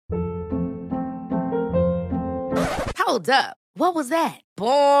Hold up. What was that?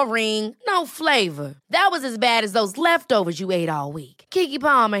 Boring. No flavor. That was as bad as those leftovers you ate all week. Keke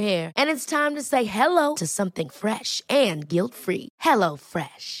Palmer here. And it's time to say hello to something fresh and guilt-free. Hello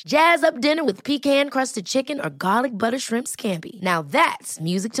Fresh. Jazz up dinner with pecan-crusted chicken or garlic butter shrimp scampi. Now that's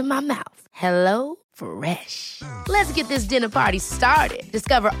music to my mouth. Hello Fresh. Let's get this dinner party started.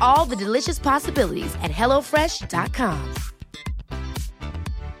 Discover all the delicious possibilities at hellofresh.com.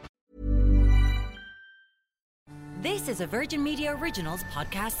 This is a Virgin Media Originals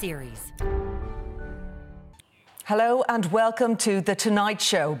podcast series. Hello and welcome to The Tonight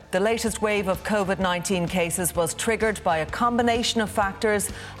Show. The latest wave of COVID-19 cases was triggered by a combination of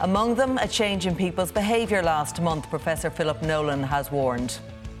factors, among them a change in people's behaviour last month, Professor Philip Nolan has warned.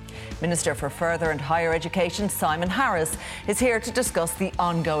 Minister for Further and Higher Education, Simon Harris, is here to discuss the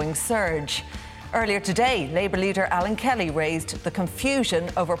ongoing surge. Earlier today, Labour leader Alan Kelly raised the confusion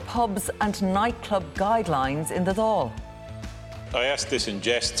over pubs and nightclub guidelines in the Dáil. I ask this in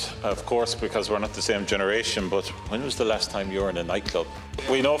jest, of course, because we're not the same generation, but when was the last time you were in a nightclub?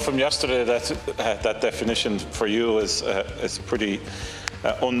 We know from yesterday that that definition for you is pretty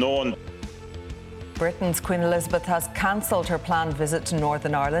unknown. Britain's Queen Elizabeth has cancelled her planned visit to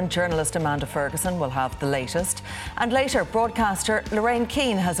Northern Ireland. Journalist Amanda Ferguson will have the latest. And later, broadcaster Lorraine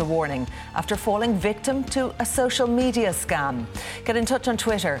Keane has a warning after falling victim to a social media scam. Get in touch on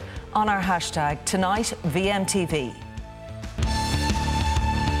Twitter on our hashtag TonightVMTV.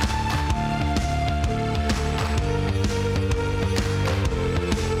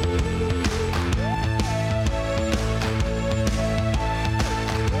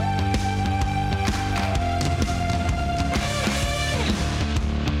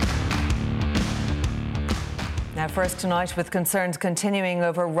 Now, first tonight, with concerns continuing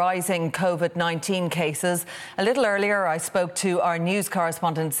over rising COVID-19 cases. A little earlier, I spoke to our news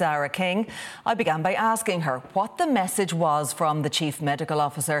correspondent, Zara King. I began by asking her what the message was from the Chief Medical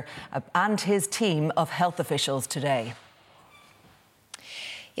Officer and his team of health officials today.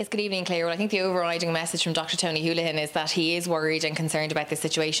 Yes, good evening, Claire. Well, I think the overriding message from Dr. Tony Holohan is that he is worried and concerned about the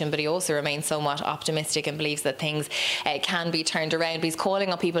situation, but he also remains somewhat optimistic and believes that things can be turned around. But he's calling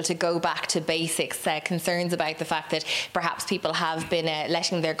on people to go back to basics, concerns about the fact that perhaps people have been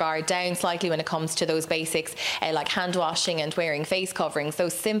letting their guard down slightly when it comes to those basics like hand washing and wearing face coverings,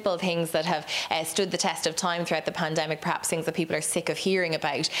 those simple things that have stood the test of time throughout the pandemic, perhaps things that people are sick of hearing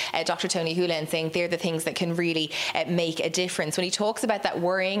about. Dr. Tony Holohan saying they're the things that can really make a difference. When he talks about that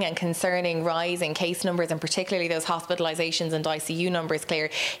worrying and concerning rise in case numbers, and particularly those hospitalisations and ICU numbers, Claire,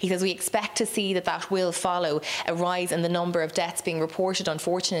 he says we expect to see that will follow a rise in the number of deaths being reported,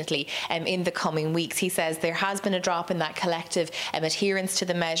 unfortunately, in the coming weeks. He says there has been a drop in that collective adherence to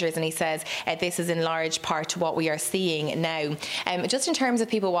the measures, and he says this is in large part to what we are seeing now. Just in terms of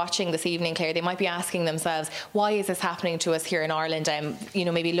people watching this evening, Claire, they might be asking themselves, why is this happening to us here in Ireland?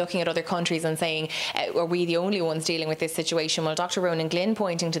 Maybe looking at other countries and saying, are we the only ones dealing with this situation? Well, Dr. Ronan Glynn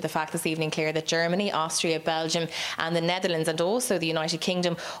pointing to the fact this evening, Claire, that Germany, Austria, Belgium and the Netherlands and also the United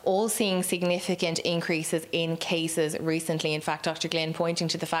Kingdom all seeing significant increases in cases recently. In fact, Dr. Glynn pointing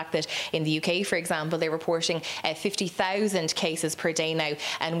to the fact that in the UK, for example, they're reporting 50,000 cases per day now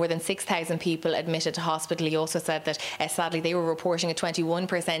and more than 6,000 people admitted to hospital. He also said that sadly they were reporting a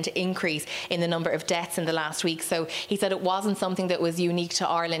 21% increase in the number of deaths in the last week. So he said it wasn't something that was unique to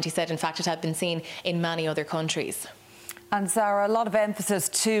Ireland. He said, in fact, it had been seen in many other countries. And Sarah, a lot of emphasis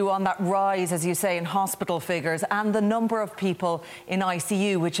too on that rise, as you say, in hospital figures and the number of people in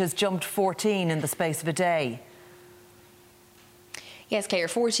ICU, which has jumped 14 in the space of a day. Yes, Claire,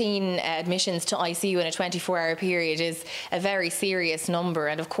 14 admissions to ICU in a 24-hour period is a very serious number.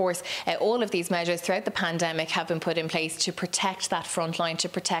 And of course, all of these measures throughout the pandemic have been put in place to protect that frontline, to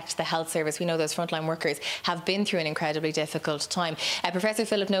protect the health service. We know those frontline workers have been through an incredibly difficult time. Professor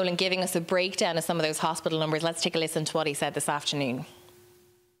Philip Nolan giving us a breakdown of some of those hospital numbers. Let's take a listen to what he said this afternoon.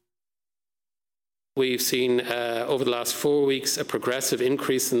 We've seen over the last 4 weeks a progressive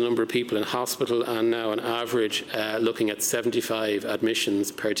increase in the number of people in hospital, and now on average looking at 75 admissions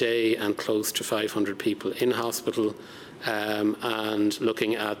per day and close to 500 people in hospital. And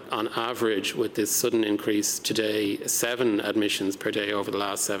looking at, on average, with this sudden increase today, 7 admissions per day over the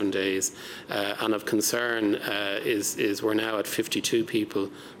last 7 days. And of concern is we're now at 52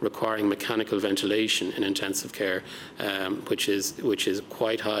 people requiring mechanical ventilation in intensive care, which is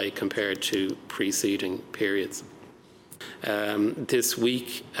quite high compared to preceding periods. This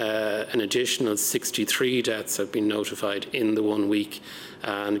week, an additional 63 deaths have been notified in the 1 week.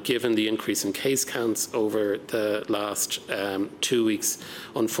 And given the increase in case counts over the last 2 weeks,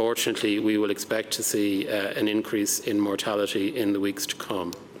 unfortunately, we will expect to see an increase in mortality in the weeks to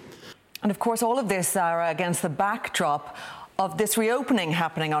come. And of course, all of this, Sarah, against the backdrop of this reopening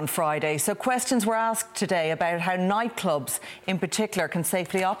happening on Friday. So questions were asked today about how nightclubs in particular can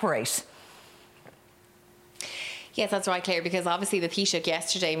safely operate. Yes, that's right, Claire, because obviously the Taoiseach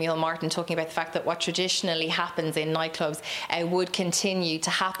yesterday, Micheál Martin, talking about the fact that what traditionally happens in nightclubs would continue to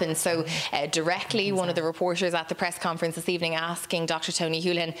happen. So directly, one of the reporters at the press conference this evening asking Dr. Tony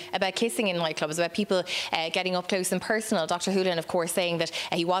Holohan about kissing in nightclubs, about people getting up close and personal. Dr. Holohan, of course, saying that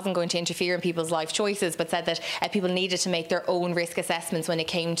he wasn't going to interfere in people's life choices, but said that people needed to make their own risk assessments when it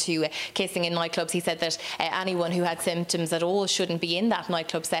came to kissing in nightclubs. He said that anyone who had symptoms at all shouldn't be in that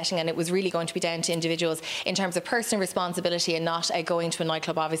nightclub setting, and it was really going to be down to individuals in terms of personal responsibility and not going to a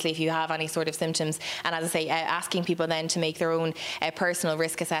nightclub, obviously, if you have any sort of symptoms. And as I say, asking people then to make their own personal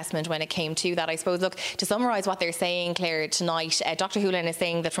risk assessment when it came to that. I suppose, look, to summarise what they're saying, Claire, tonight, Dr. Holohan is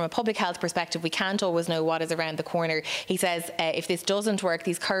saying that from a public health perspective, we can't always know what is around the corner. He says if this doesn't work,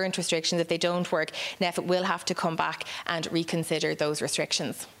 these current restrictions, if they don't work, NPHET will have to come back and reconsider those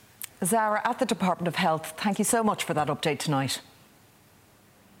restrictions. Zara, at the Department of Health, thank you so much for that update tonight.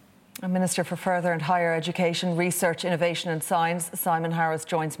 Minister for Further and Higher Education, Research, Innovation and Science, Simon Harris,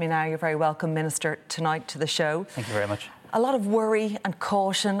 joins me now. You're very welcome, Minister, tonight to the show. Thank you very much. A lot of worry and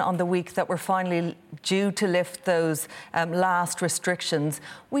caution on the week that we're finally due to lift those last restrictions.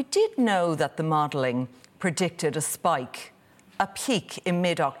 We did know that the modelling predicted a spike, a peak in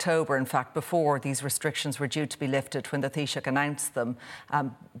mid-October, in fact, before these restrictions were due to be lifted, when the Taoiseach announced them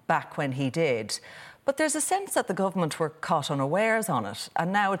back when he did. But there's a sense that the government were caught unawares on it,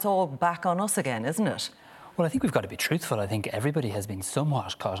 and now it's all back on us again, isn't it? Well, I think we've got to be truthful. I think everybody has been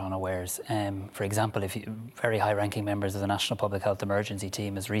somewhat caught unawares. For example, very high-ranking members of the National Public Health Emergency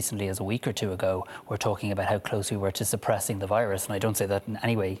Team, as recently as a week or two ago, were talking about how close we were to suppressing the virus. And I don't say that in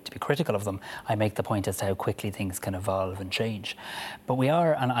any way to be critical of them. I make the point as to how quickly things can evolve and change. But we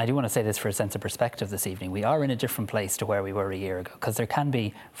are, and I do want to say this for a sense of perspective this evening, we are in a different place to where we were a year ago. Because there can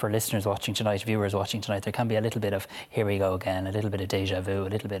be, for listeners watching tonight, viewers watching tonight, there can be a little bit of, here we go again, a little bit of deja vu, a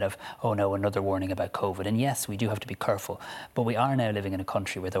little bit of, oh no, another warning about COVID. And yes, we do have to be careful, but we are now living in a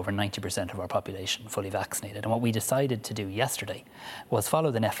country with over 90% of our population fully vaccinated. And what we decided to do yesterday was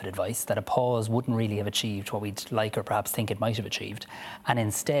follow the NPHET advice that a pause wouldn't really have achieved what we'd like or perhaps think it might have achieved, and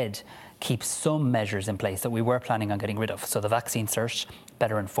instead keep some measures in place that we were planning on getting rid of. So the vaccine cert,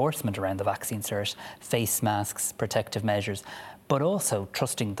 better enforcement around the vaccine cert, face masks, protective measures, but also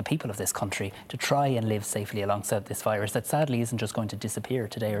trusting the people of this country to try and live safely alongside this virus that sadly isn't just going to disappear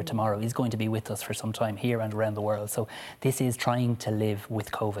today or tomorrow. It's going to be with us for some time here and around the world. So this is trying to live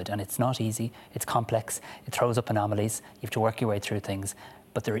with COVID, and it's not easy, it's complex, it throws up anomalies, you have to work your way through things,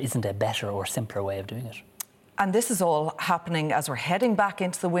 but there isn't a better or simpler way of doing it. And this is all happening as we're heading back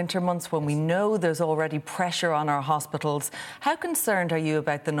into the winter months, when we know there's already pressure on our hospitals. How concerned are you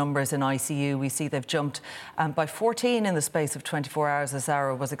about the numbers in ICU? We see they've jumped by 14 in the space of 24 hours, as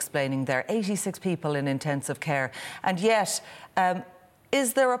Zara was explaining there. 86 people in intensive care. And yet,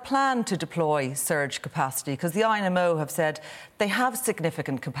 is there a plan to deploy surge capacity? Because the INMO have said they have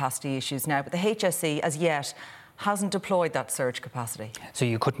significant capacity issues now, but the HSE, as yet, hasn't deployed that surge capacity. So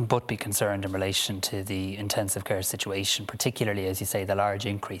you couldn't but be concerned in relation to the intensive care situation, particularly, as you say, the large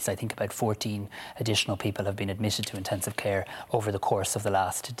increase. I think about 14 additional people have been admitted to intensive care over the course of the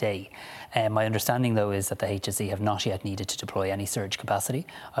last day. My understanding, though, is that the HSE have not yet needed to deploy any surge capacity.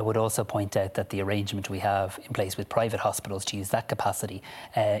 I would also point out that the arrangement we have in place with private hospitals to use that capacity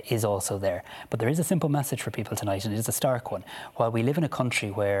is also there. But there is a simple message for people tonight, and it is a stark one. While we live in a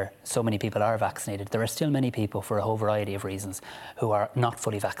country where so many people are vaccinated, there are still many people, for a whole variety of reasons, who are not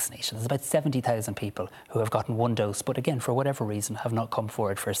fully vaccinated. There's about 70,000 people who have gotten one dose, but again, for whatever reason, have not come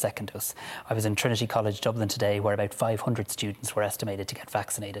forward for a second dose. I was in Trinity College Dublin today, where about 500 students were estimated to get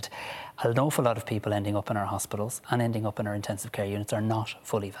vaccinated. An awful lot of people ending up in our hospitals and ending up in our intensive care units are not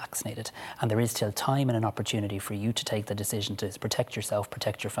fully vaccinated. And there is still time and an opportunity for you to take the decision to protect yourself,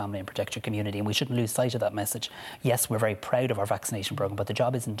 protect your family and protect your community. And we shouldn't lose sight of that message. Yes, we're very proud of our vaccination programme, but the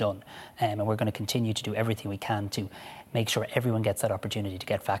job isn't done. And we're going to continue to do everything we can to make sure everyone gets that opportunity to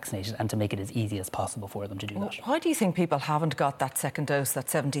get vaccinated and to make it as easy as possible for them to do that. Why do you think people haven't got that second dose, that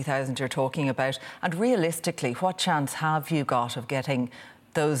 70,000 you're talking about? And realistically, what chance have you got of getting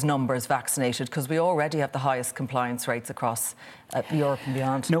those numbers vaccinated? Because we already have the highest compliance rates across Europe and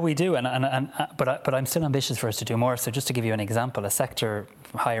beyond. No, we do, but I'm still ambitious for us to do more. So just to give you an example, a sector,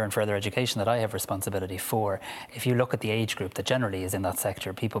 higher and further education, that I have responsibility for, if you look at the age group that generally is in that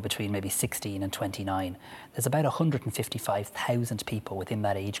sector, people between maybe 16 and 29, there's about 155,000 people within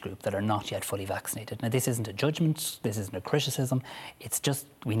that age group that are not yet fully vaccinated. Now, this isn't a judgment, this isn't a criticism, it's just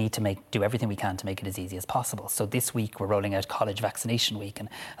we need to do everything we can to make it as easy as possible. So this week we're rolling out College Vaccination Week, and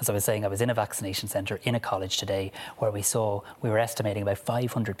as I was saying, I was in a vaccination centre in a college today where we were estimating about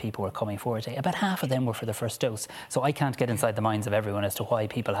 500 people were coming forward today. About half of them were for the first dose. So I can't get inside the minds of everyone as to why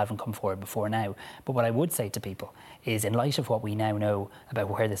people haven't come forward before now. But what I would say to people is, in light of what we now know about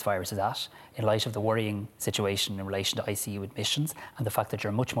where this virus is at, in light of the worrying situation in relation to ICU admissions and the fact that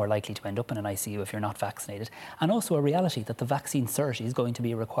you're much more likely to end up in an ICU if you're not vaccinated, and also a reality that the vaccine cert is going to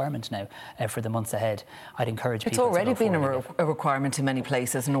be a requirement now for the months ahead, I'd encourage people to It's already been a requirement in many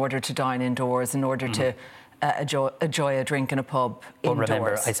places in order to dine indoors, in order to enjoy a drink in a pub indoors. But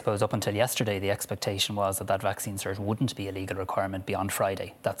remember, I suppose up until yesterday, the expectation was that vaccine cert wouldn't be a legal requirement beyond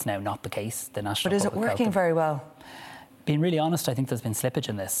Friday. That's now not the case. The National But is it working very well? Being really honest, I think there's been slippage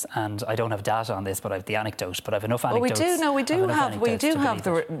in this, and I don't have data on this, but I have the anecdote. But I have enough anecdotes. Well, we do have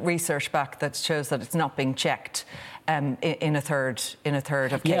the research back that shows that it's not being checked in a third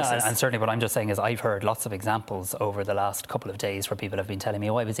of cases. Yeah, and certainly what I'm just saying is I've heard lots of examples over the last couple of days where people have been telling me,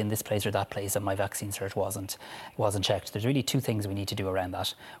 I was in this place or that place and my vaccine cert wasn't checked. There's really two things we need to do around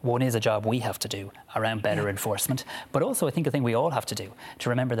that. One is a job we have to do around better enforcement, but also I think a thing we all have to do to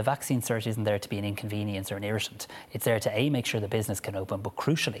remember the vaccine cert isn't there to be an inconvenience or an irritant. It's there to make sure the business can open, but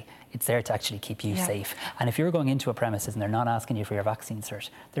crucially, it's there to actually keep you safe. And if you're going into a premises and they're not asking you for your vaccine cert,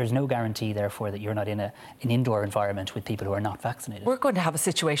 there's no guarantee, therefore, that you're not in an indoor environment with people who are not vaccinated. We're going to have a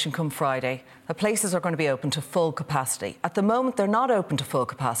situation come Friday that places are going to be open to full capacity. At the moment, they're not open to full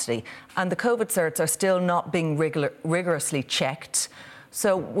capacity, and the COVID certs are still not being rigorously checked.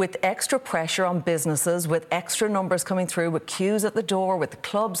 So with extra pressure on businesses, with extra numbers coming through, with queues at the door, with the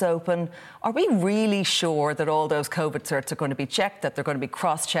clubs open, are we really sure that all those COVID certs are going to be checked, that they're going to be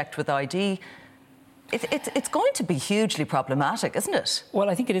cross-checked with ID? It's going to be hugely problematic, isn't it? Well,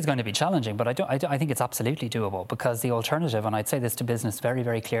 I think it is going to be challenging, but I think it's absolutely doable, because the alternative, and I'd say this to business very,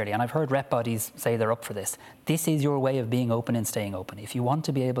 very clearly, and I've heard rep bodies say they're up for this, this is your way of being open and staying open. If you want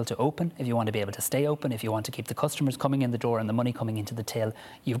to be able to open, if you want to be able to stay open, if you want to keep the customers coming in the door and the money coming into the till,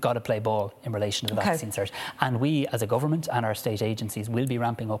 you've got to play ball in relation to the vaccine cert. And we, as a government and our state agencies, will be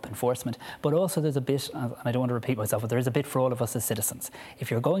ramping up enforcement. But also there's a bit, and I don't want to repeat myself, but there is a bit for all of us as citizens.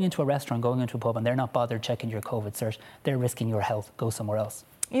 If you're going into a restaurant, going into a pub, and they're not bothered checking your COVID cert, they're risking your health. Go somewhere else.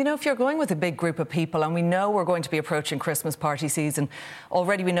 You know, if you're going with a big group of people, and we know we're going to be approaching Christmas party season,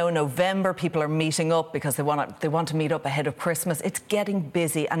 already we know in November people are meeting up because they want to meet up ahead of Christmas. It's getting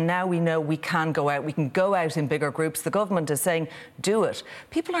busy, and now we know we can go out. We can go out in bigger groups. The government is saying, do it.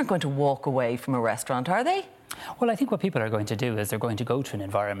 People aren't going to walk away from a restaurant, are they? Well, I think what people are going to do is they're going to go to an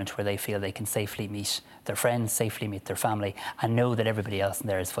environment where they feel they can safely meet their friends, safely meet their family, and know that everybody else in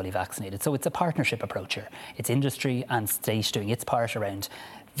there is fully vaccinated. So it's a partnership approach here. It's industry and state doing its part around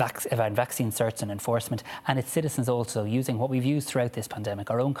vaccine certs and enforcement, and it's citizens also using what we've used throughout this pandemic,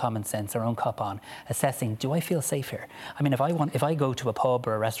 our own common sense, our own cop on, assessing, do I feel safe here? I mean, if I go to a pub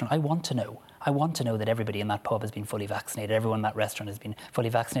or a restaurant, I want to know that everybody in that pub has been fully vaccinated, everyone in that restaurant has been fully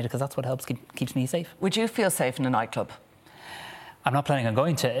vaccinated, because that's what helps keeps me safe. Would you feel safe in a nightclub? I'm not planning on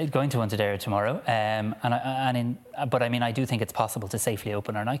going to one today or tomorrow, but I mean, I do think it's possible to safely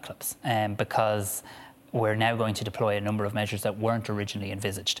open our nightclubs, because we're now going to deploy a number of measures that weren't originally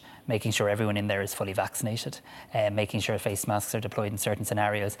envisaged, making sure everyone in there is fully vaccinated, making sure face masks are deployed in certain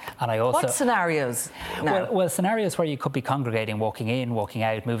scenarios. And I also... What scenarios now? Well, scenarios where you could be congregating, walking in, walking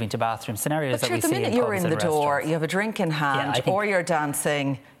out, moving to bathrooms, scenarios that we see in pubs and restaurants. But the minute you're in the door, you have a drink in hand, or you're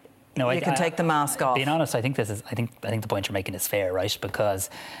dancing... No, you can take the mask off. Being honest, I think the point you're making is fair, right? Because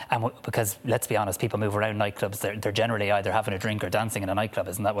let's be honest, people move around nightclubs. They're generally either having a drink or dancing in a nightclub.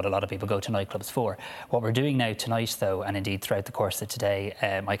 Isn't that what a lot of people go to nightclubs for? What we're doing now tonight, though, and indeed throughout the course of today,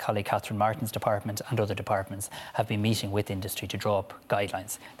 my colleague Catherine Martin's department and other departments have been meeting with industry to draw up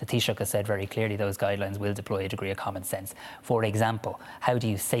guidelines. The Taoiseach has said very clearly those guidelines will deploy a degree of common sense. For example, how do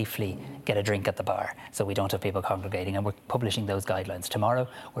you safely get a drink at the bar so we don't have people congregating? And we're publishing those guidelines tomorrow.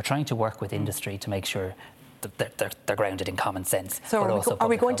 We're trying to work with industry to make sure that they're grounded in common sense. So are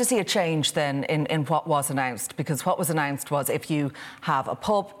we going to see a change then in what was announced? Because what was announced was if you have a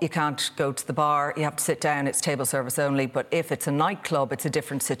pub, you can't go to the bar, you have to sit down, it's table service only. But if it's a nightclub, it's a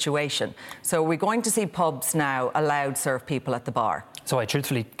different situation. So are we going to see pubs now allowed serve people at the bar? So I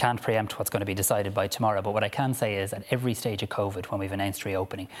truthfully can't preempt what's going to be decided by tomorrow, but what I can say is at every stage of COVID, when we've announced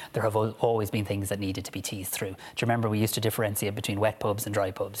reopening, there have always been things that needed to be teased through. Do you remember we used to differentiate between wet pubs and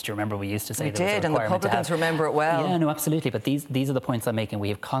dry pubs? Do you remember we used to say there was a requirement to have... and the publicans remember it well. Yeah, no, absolutely. But these are the points I'm making. We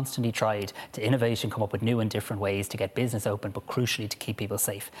have constantly tried to innovate and come up with new and different ways to get business open, but crucially to keep people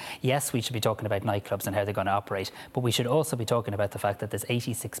safe. Yes, we should be talking about nightclubs and how they're going to operate, but we should also be talking about the fact that there's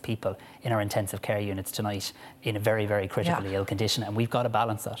 86 people in our intensive care units tonight in a very, very critically ill condition, and we've got to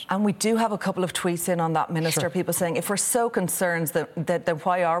balance that. And we do have a couple of tweets in on that, Minister, people saying, if we're so concerned, then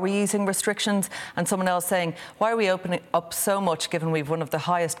why are we using restrictions? And someone else saying, why are we opening up so much given we've one of the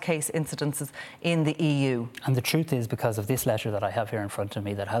highest case incidences in the EU? And the truth is, because of this letter that I have here in front of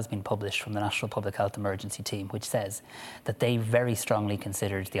me that has been published from the National Public Health Emergency Team, which says that they very strongly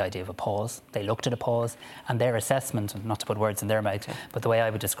considered the idea of a pause. They looked at a pause, and their assessment, and not to put words in their mouth, but the way I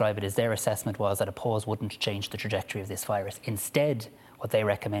would describe it is their assessment was that a pause wouldn't change the trajectory of this virus. Instead, what they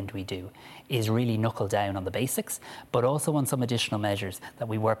recommend we do is really knuckle down on the basics, but also on some additional measures that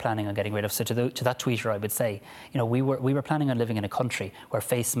we were planning on getting rid of. So to that tweeter, I would say, we were planning on living in a country where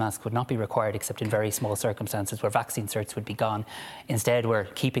face masks would not be required except in very small circumstances, where vaccine certs would be gone. Instead, we're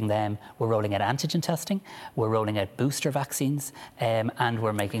keeping them. We're rolling out antigen testing. We're rolling out booster vaccines, and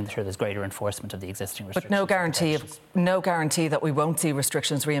we're making sure there's greater enforcement of the existing restrictions. But no guarantee that we won't see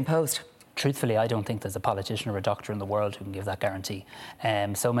restrictions reimposed. Truthfully, I don't think there's a politician or a doctor in the world who can give that guarantee.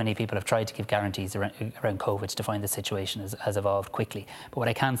 So many people have tried to give guarantees around COVID to find the situation has evolved quickly. But what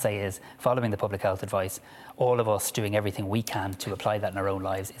I can say is, following the public health advice, all of us doing everything we can to apply that in our own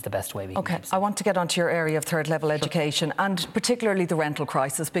lives is the best way we can. OK, I want to get onto your area of third level education and particularly the rental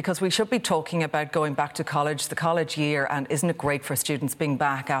crisis, because we should be talking about going back to college, the college year, and isn't it great for students being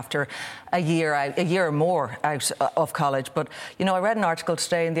back after a year or more out of college. But, I read an article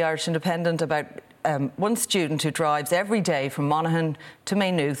today in the Irish Independent about one student who drives every day from Monaghan to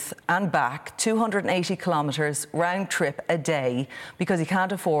Maynooth and back 280 kilometres round trip a day because he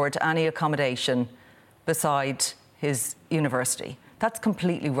can't afford any accommodation beside his university. That's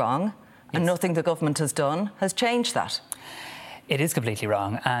completely wrong, and nothing the government has done has changed that. It is completely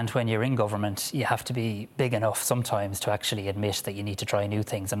wrong, and when you're in government, you have to be big enough sometimes to actually admit that you need to try new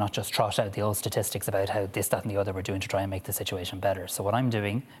things and not just trot out the old statistics about how this, that and the other we're doing to try and make the situation better. So what I'm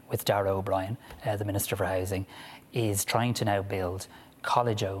doing with Darragh O'Brien, the Minister for Housing, is trying to now build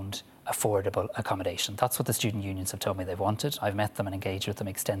college-owned affordable accommodation. That's what the student unions have told me they've wanted. I've met them and engaged with them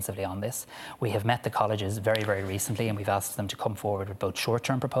extensively on this. We have met the colleges very, very recently, and we've asked them to come forward with both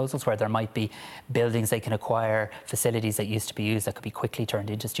short-term proposals where there might be buildings they can acquire, facilities that used to be used that could be quickly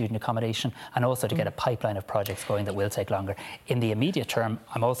turned into student accommodation, and also to get a pipeline of projects going that will take longer. In the immediate term,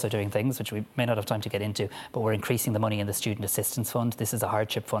 I'm also doing things which we may not have time to get into, but we're increasing the money in the Student Assistance Fund. This is a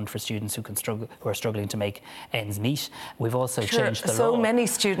hardship fund for students who are struggling to make ends meet. We've also changed the law. So many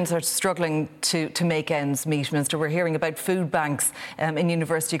students are struggling to make ends meet, Minister. We're hearing about food banks in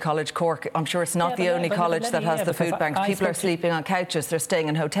University College Cork. I'm sure it's not the only college that has the food banks. People are sleeping on couches, they're staying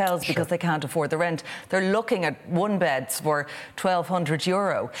in hotels because they can't afford the rent. They're looking at one beds for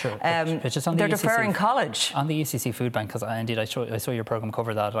 €1,200. They're deferring college. On the UCC Food Bank, because indeed I saw your programme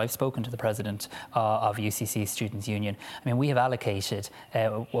cover that. I've spoken to the president of UCC Students' Union. I mean, we have allocated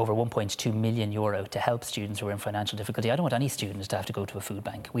over €1.2 million to help students who are in financial difficulty. I don't want any students to have to go to a food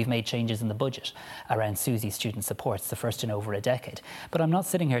bank. We've made changes in the budget around Susie Student Supports, the first in over a decade. But I'm not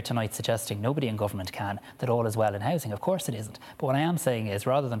sitting here tonight suggesting nobody in government can, that all is well in housing. Of course it isn't. But what I am saying is,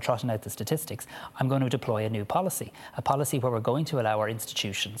 rather than trotting out the statistics, I'm going to deploy a new policy, a policy where we're going to allow our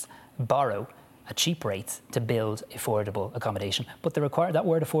institutions borrow at cheap rates to build affordable accommodation. But that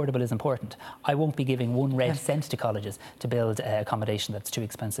word affordable is important. I won't be giving one red cent to colleges to build accommodation that's too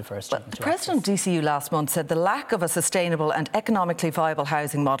expensive for a student. The President of DCU last month said the lack of a sustainable and economically viable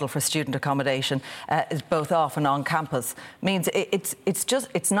housing model for student accommodation is both off and on campus means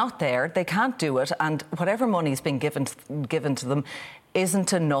it's not there. They can't do it, and whatever money is being given to them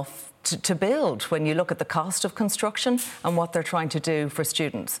isn't enough to build when you look at the cost of construction and what they're trying to do for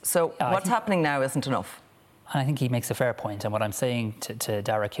students. So what's happening now isn't enough. And I think he makes a fair point. And what I'm saying to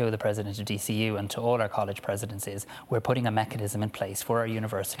Darragh Keogh, the president of DCU, and to all our college presidents is we're putting a mechanism in place for our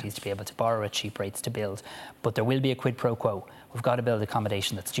universities to be able to borrow at cheap rates to build. But there will be a quid pro quo. We've got to build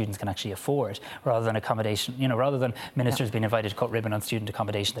accommodation that students can actually afford, rather than accommodation, rather than ministers being invited to cut ribbon on student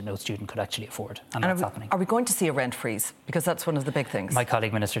accommodation that no student could actually afford. And that's happening. Are we going to see a rent freeze? Because that's one of the big things. My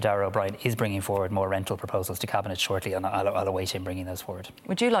colleague, Minister Darragh O'Brien, is bringing forward more rental proposals to Cabinet shortly, and I'll await him bringing those forward.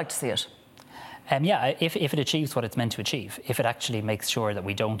 Would you like to see it? If it achieves what it's meant to achieve, if it actually makes sure that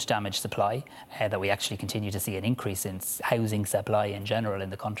we don't damage supply, that we actually continue to see an increase in housing supply in general in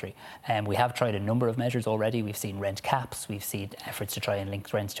the country. We have tried a number of measures already. We've seen rent caps, we've seen efforts to try and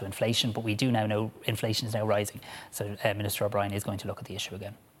link rents to inflation, but we do now know inflation is now rising. So Minister O'Brien is going to look at the issue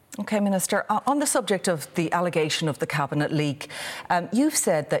again. OK, Minister, on the subject of the allegation of the Cabinet leak, you've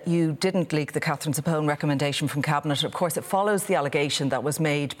said that you didn't leak the Catherine Zappone recommendation from Cabinet. Of course, it follows the allegation that was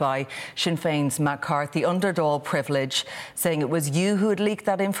made by Sinn Féin's McCarthy under Dáil privilege, saying it was you who had leaked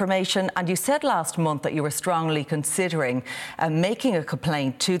that information. And you said last month that you were strongly considering making a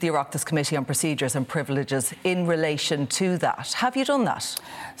complaint to the Oireachtas Committee on Procedures and Privileges in relation to that. Have you done that?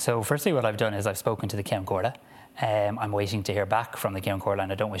 So, firstly, what I've done is I've spoken to the Ceann Comhairle. I'm waiting to hear back from the Ceann Comhairle,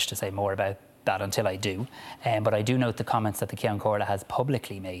 and I don't wish to say more about that until I do. But I do note the comments that the Ceann Comhairle has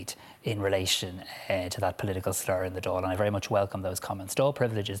publicly made in relation to that political slur in the Dáil, and I very much welcome those comments. Dáil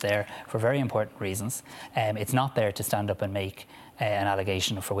privilege is there for very important reasons. It's not there to stand up and make an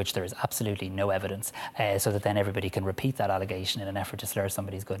allegation for which there is absolutely no evidence, so that then everybody can repeat that allegation in an effort to slur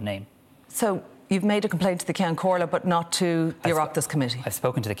somebody's good name. So you've made a complaint to the Ceann Comhairle, but not to the Oireachtas Committee? I've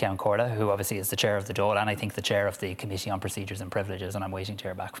spoken to the Ceann Comhairle, who obviously is the chair of the Dáil, and I think the chair of the Committee on Procedures and Privileges, and I'm waiting to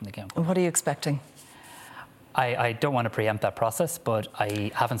hear back from the Ceann Comhairle. And what are you expecting? I don't want to preempt that process, but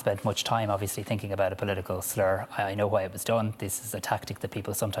I haven't spent much time, obviously, thinking about a political slur. I know why it was done. This is a tactic that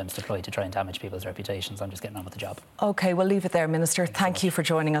people sometimes deploy to try and damage people's reputations. I'm just getting on with the job. OK, we'll leave it there, Minister. Thank you for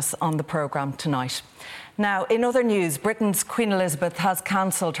joining us on the programme tonight. Now, in other news, Britain's Queen Elizabeth has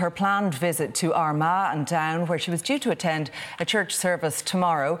cancelled her planned visit to Armagh and Down, where she was due to attend a church service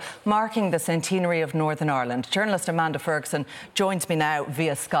tomorrow, marking the centenary of Northern Ireland. Journalist Amanda Ferguson joins me now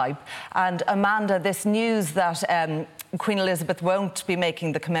via Skype. And Amanda, this news that Queen Elizabeth won't be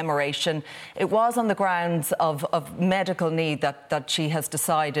making the commemoration, it was on the grounds of medical need that she has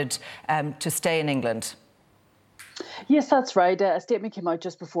decided to stay in England. Yes, that's right. A statement came out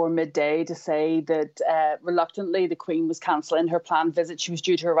just before midday to say that reluctantly the Queen was cancelling her planned visit. She was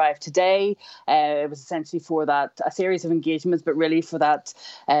due to arrive today. It was essentially for that, a series of engagements, but really for that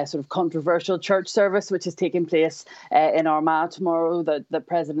sort of controversial church service, which is taking place in Armagh tomorrow, that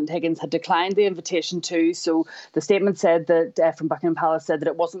President Higgins had declined the invitation to. So the statement said that from Buckingham Palace said that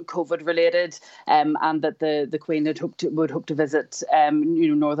it wasn't COVID related, and that the Queen would hope to visit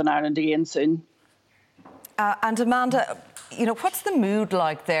Northern Ireland again soon. And Amanda, what's the mood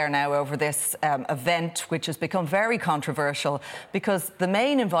like there now over this event, which has become very controversial because the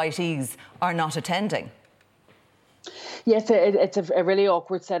main invitees are not attending? Yes, it's a really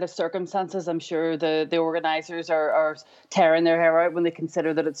awkward set of circumstances. I'm sure the organisers are tearing their hair out when they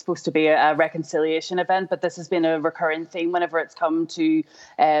consider that it's supposed to be a reconciliation event. But this has been a recurring theme whenever it's come to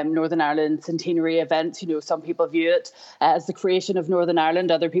Northern Ireland centenary events. Some people view it as the creation of Northern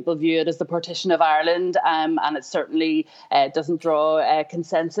Ireland. Other people view it as the partition of Ireland. And it certainly doesn't draw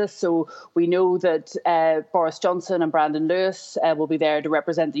consensus. So we know that Boris Johnson and Brandon Lewis will be there to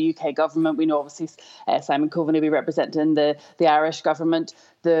represent the UK government. We know obviously Simon Coveney will be representing the Irish government.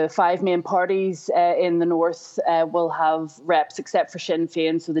 The five main parties in the north will have reps except for Sinn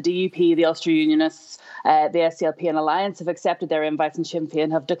Féin. So the DUP, the Ulster Unionists, the SDLP and Alliance have accepted their invites, and Sinn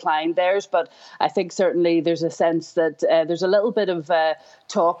Féin have declined theirs. But I think certainly there's a sense that there's a little bit of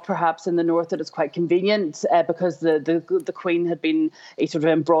talk perhaps in the north that it's quite convenient because the Queen had been sort of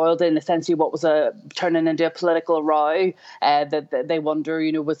embroiled in essentially what was turning into a political row, that they wonder,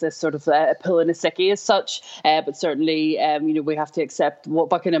 was this sort of a pull in a sickie as such? But certainly, we have to accept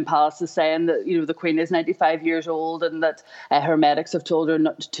what Buckingham Palace is saying, that the Queen is 95 years old and that her medics have told her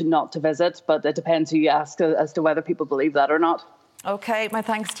not to visit. But it depends who you ask as to whether people believe that or not. OK, my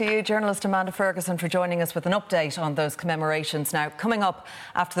thanks to you, journalist Amanda Ferguson, for joining us with an update on those commemorations. Now, coming up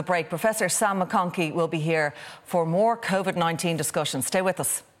after the break, Professor Sam McConkey will be here for more COVID-19 discussion. Stay with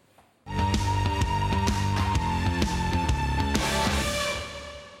us.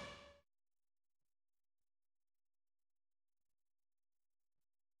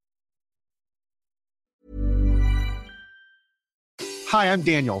 Hi, I'm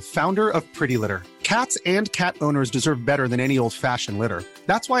Daniel, founder of Pretty Litter. Cats and cat owners deserve better than any old-fashioned litter.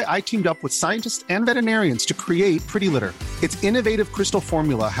 That's why I teamed up with scientists and veterinarians to create Pretty Litter. Its innovative crystal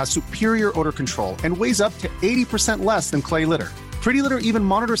formula has superior odor control and weighs up to 80% less than clay litter. Pretty Litter even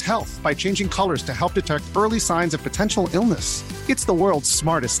monitors health by changing colors to help detect early signs of potential illness. It's the world's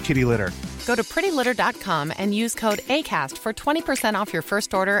smartest kitty litter. Go to prettylitter.com and use code ACAST for 20% off your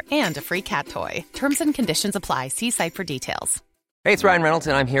first order and a free cat toy. Terms and conditions apply. See site for details. Hey, it's Ryan Reynolds,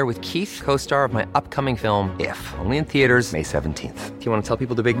 and I'm here with Keith, co-star of my upcoming film, If, only in theaters May 17th. Do you want to tell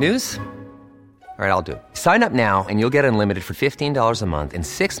people the big news? All right, I'll do it. Sign up now and you'll get unlimited for $15 a month and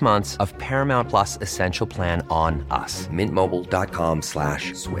 6 months of Paramount Plus Essential Plan on us.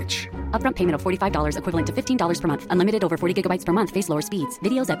 MintMobile.com/switch. Upfront payment of $45 equivalent to $15 per month. Unlimited over 40 gigabytes per month. Face lower speeds.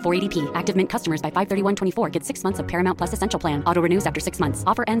 Videos at 480p. Active Mint customers by 531.24 get 6 months of Paramount Plus Essential Plan. Auto renews after 6 months.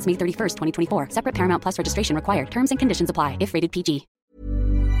 Offer ends May 31st, 2024. Separate Paramount Plus registration required. Terms and conditions apply if rated PG.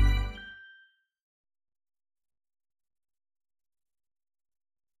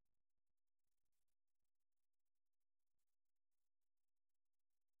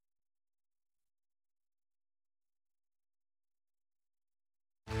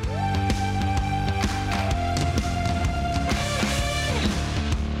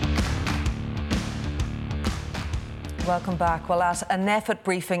 welcome back. Well, at a NPHET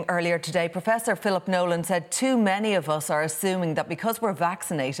briefing earlier today, Professor Philip Nolan said too many of us are assuming that because we're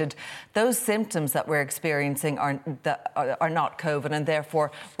vaccinated, those symptoms that we're experiencing are not COVID, and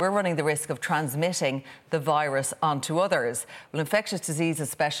therefore we're running the risk of transmitting the virus onto others. Well, infectious diseases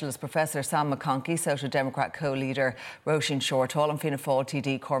specialist Professor Sam McConkey, Social Democrat co-leader Roisin Shortall, and Fianna Fáil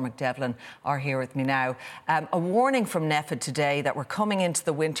TD Cormac Devlin are here with me now. A warning from NPHET today that we're coming into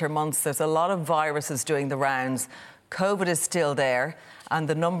the winter months. There's a lot of viruses doing the rounds. COVID is still there, and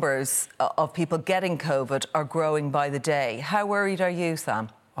the numbers of people getting COVID are growing by the day. How worried are you, Sam?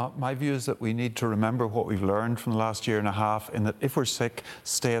 My view is that we need to remember what we've learned from the last year and a half, in that if we're sick,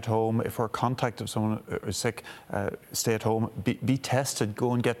 stay at home. If we're contact of someone who's sick, stay at home. Be tested.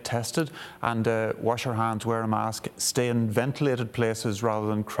 Go and get tested, and wash your hands, wear a mask, stay in ventilated places rather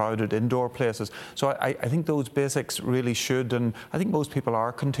than crowded indoor places. So I think those basics really should, and I think most people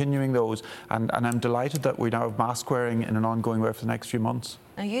are continuing those. And I'm delighted that we now have mask wearing in an ongoing way for the next few months.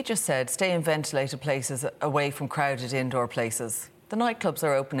 Now, you just said stay in ventilated places away from crowded indoor places. The nightclubs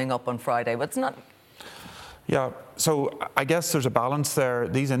are opening up on Friday, but it's not... Yeah, so I guess there's a balance there.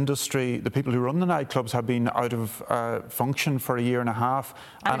 The people who run the nightclubs have been out of function for a year and a half.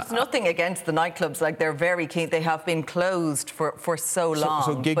 And it's nothing against the nightclubs, like they're very keen. They have been closed for so long.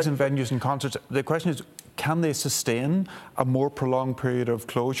 So gigs and venues and concerts, the question is, can they sustain a more prolonged period of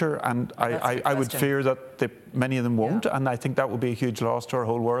closure? And I would fear that many of them won't, and I think that would be a huge loss to our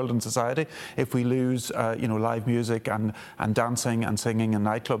whole world and society if we lose, live music and dancing and singing in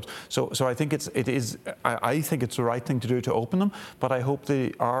nightclubs. So I think I think it's the right thing to do to open them, but I hope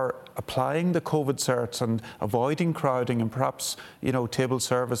they are applying the COVID certs and avoiding crowding and perhaps, table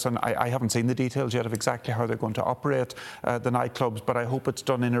service. And I haven't seen the details yet of exactly how they're going to operate the nightclubs, but I hope it's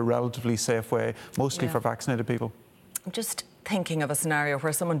done in a relatively safe way, mostly for vaccinated people. I'm just thinking of a scenario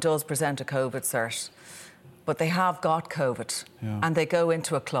where someone does present a COVID cert, but they have got COVID and they go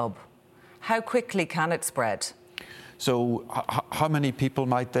into a club. How quickly can it spread? So how many people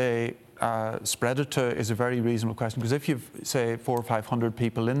might they spread it to is a very reasonable question, because if you've, say, 400 or 500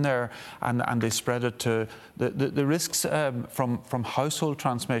 people in there and they spread it to... The risks from household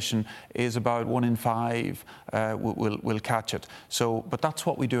transmission is about 1 in 5 will catch it. But that's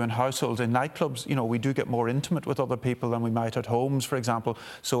what we do in households. In nightclubs, we do get more intimate with other people than we might at homes, for example,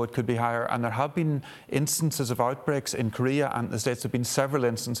 so it could be higher. And there have been instances of outbreaks in Korea and the States. There have been several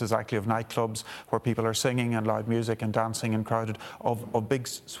instances, actually, of nightclubs where people are singing and loud music and dancing and crowded, of big,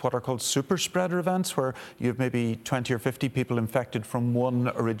 what are called super spreader events, where you have maybe 20 or 50 people infected from one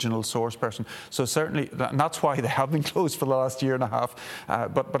original source person. So certainly, and that's why they have been closed for the last year and a half.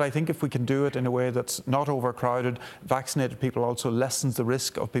 But I think if we can do it in a way that's not overcrowded, vaccinated people also lessens the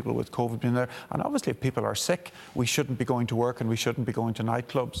risk of people with COVID being there. And obviously, if people are sick, we shouldn't be going to work and we shouldn't be going to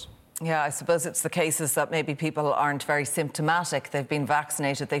nightclubs. Yeah, I suppose it's the cases that maybe people aren't very symptomatic. They've been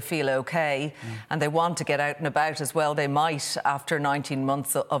vaccinated, they feel OK, and they want to get out and about as well. They might after 19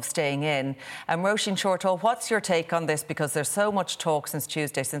 months of staying in. Roisin Shortall, what's your take on this? Because there's so much talk since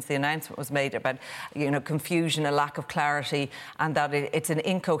Tuesday, since the announcement was made, about confusion, a lack of clarity, and that it's an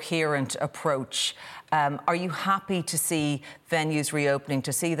incoherent approach. Are you happy to see venues reopening,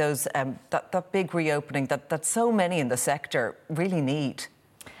 to see those that big reopening that so many in the sector really need?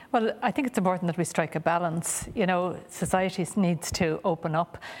 Well, I think it's important that we strike a balance. Society needs to open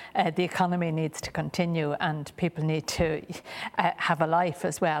up, the economy needs to continue, and people need to have a life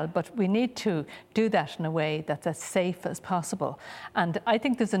as well. But we need to do that in a way that's as safe as possible. And I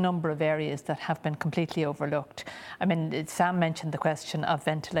think there's a number of areas that have been completely overlooked. I mean, Sam mentioned the question of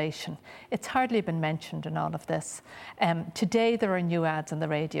ventilation. It's hardly been mentioned in all of this. Today, there are new ads on the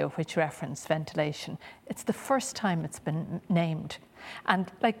radio which reference ventilation. It's the first time it's been named.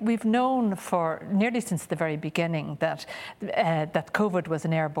 And we've known for nearly since the very beginning that COVID was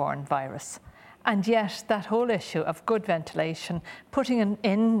an airborne virus. And yet that whole issue of good ventilation, putting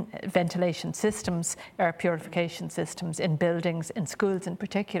in ventilation systems, air purification systems in buildings, in schools in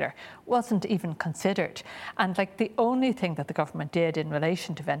particular, wasn't even considered. And the only thing that the government did in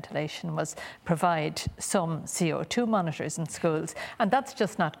relation to ventilation was provide some CO2 monitors in schools. And that's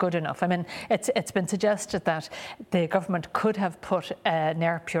just not good enough. I mean, it's been suggested that the government could have put an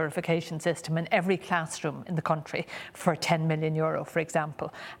air purification system in every classroom in the country for €10 million, for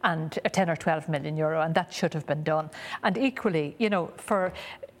example, and 10 or 12 million euro, and that should have been done. And equally, for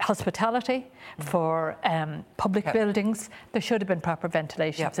hospitality, for public buildings, there should have been proper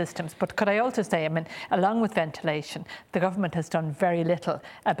ventilation systems. But could I also say, I mean, along with ventilation, the government has done very little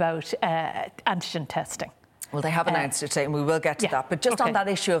about antigen testing. Well, they have announced it today, and we will get to that. But just on that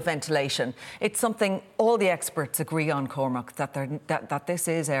issue of ventilation, it's something all the experts agree on, Cormac, that this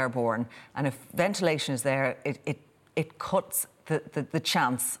is airborne. And if ventilation is there, it cuts the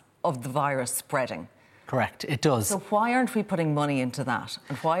chance of the virus spreading. Correct, it does. So why aren't we putting money into that?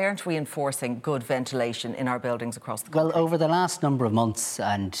 And why aren't we enforcing good ventilation in our buildings across the country? Well, over the last number of months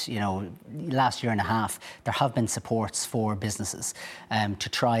and, last year and a half, there have been supports for businesses to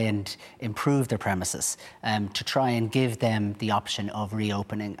try and improve their premises, to try and give them the option of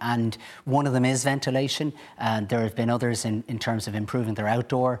reopening. And one of them is ventilation. And there have been others in terms of improving their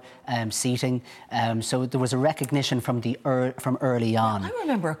outdoor seating. So there was a recognition from early on. I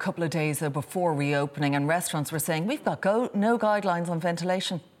remember a couple of days before reopening, and restaurants were saying, we've got no guidelines on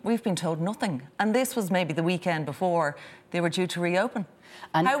ventilation. We've been told nothing. And this was maybe the weekend before they were due to reopen.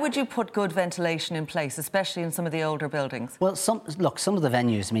 And how would you put good ventilation in place, especially in some of the older buildings? Well, some of the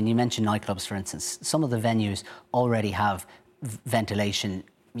venues, you mentioned nightclubs, for instance, some of the venues already have ventilation,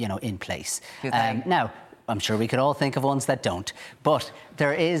 in place. Now, I'm sure we could all think of ones that don't. But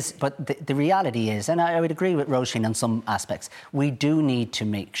the reality is, and I would agree with Roisin on some aspects, we do need to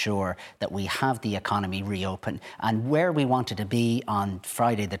make sure that we have the economy reopen. And where we wanted to be on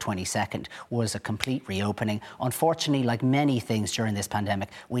Friday the 22nd was a complete reopening. Unfortunately, like many things during this pandemic,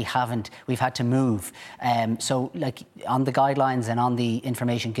 we've had to move. So on the guidelines and on the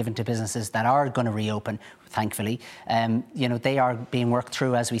information given to businesses that are going to reopen, thankfully, they are being worked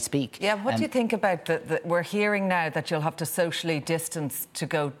through as we speak. Yeah, what do you think about we're hearing now that you'll have to socially distance to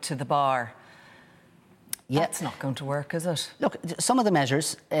go to the bar? Yeah. That's not going to work, is it? Look, some of the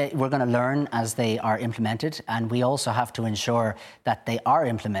measures we're going to learn as they are implemented, and we also have to ensure that they are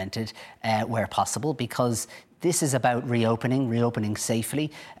implemented where possible, because this is about reopening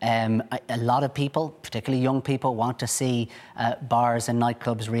safely. A lot of people, particularly young people, want to see bars and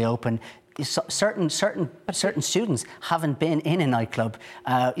nightclubs reopen. Certain students haven't been in a nightclub.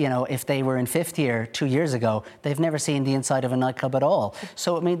 If they were in fifth year 2 years ago, they've never seen the inside of a nightclub at all.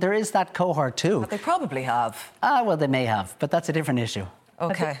 So, there is that cohort too. But they probably have. Well, they may have, but that's a different issue.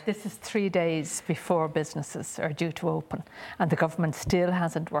 Okay. This is 3 days before businesses are due to open, and the government still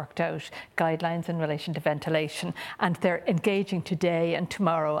hasn't worked out guidelines in relation to ventilation, and they're engaging today and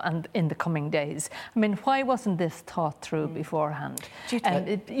tomorrow and in the coming days. Why wasn't this thought through beforehand?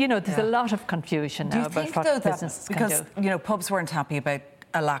 There's a lot of confusion now about what businesses can do. Because, pubs weren't happy about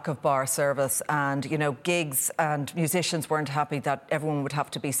a lack of bar service, and gigs and musicians weren't happy that everyone would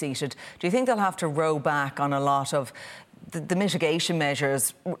have to be seated. Do you think they'll have to row back on a lot of the mitigation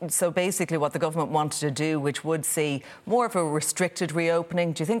measures? So basically what the government wanted to do, which would see more of a restricted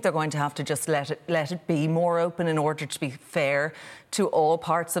reopening, do you think they're going to have to just let it be more open in order to be fair to all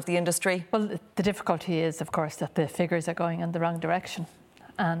parts of the industry? Well, the difficulty is, of course, that the figures are going in the wrong direction.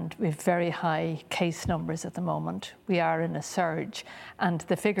 And we have very high case numbers at the moment. We are in a surge, and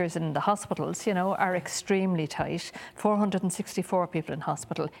the figures in the hospitals, are extremely tight. 464 people in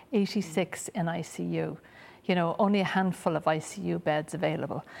hospital, 86 in ICU. Only a handful of ICU beds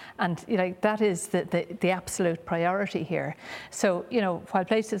available. And, that is the absolute priority here. So, while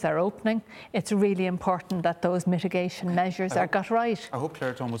places are opening, it's really important that those mitigation measures are got right. I hope,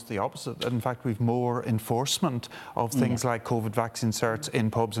 Claire, it's almost the opposite. In fact, we've more enforcement of things like COVID vaccine certs in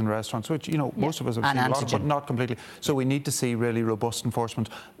pubs and restaurants, which, most of us have seen a lot of, but not completely. So we need to see really robust enforcement.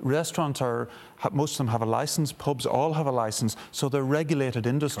 Restaurants most of them have a licence, pubs all have a licence, so they're regulated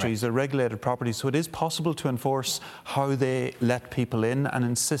industries, they're regulated properties, so it is possible to enforce how they let people in and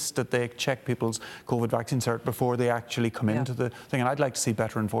insist that they check people's COVID vaccine cert before they actually come into the thing. And I'd like to see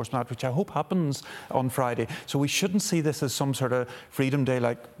better enforcement, which I hope happens on Friday. So we shouldn't see this as some sort of Freedom Day,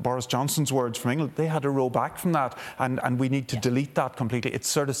 like Boris Johnson's words from England. They had to row back from that, and we need to delete that completely. It's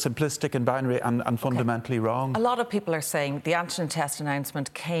sort of simplistic and binary and fundamentally wrong. A lot of people are saying the antigen test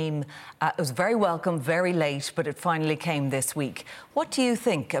announcement came, it was very welcome, very late, but it finally came this week. What do you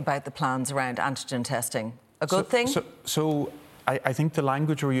think about the plans around antigen testing? A good thing? So I think the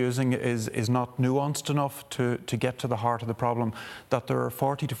language we're using is not nuanced enough to get to the heart of the problem, that there are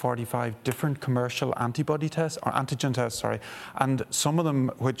 40 to 45 different commercial antibody tests, or antigen tests, and some of them,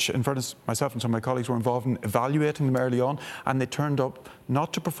 which in fairness, myself and some of my colleagues were involved in evaluating them early on, and they turned up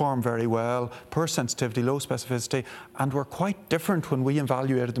not to perform very well, poor sensitivity, low specificity, and were quite different when we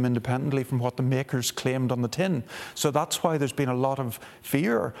evaluated them independently from what the makers claimed on the tin. So that's why there's been a lot of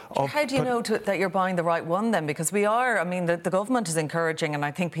fear. How do you know that you're buying the right one then? Because we are, the government is encouraging, and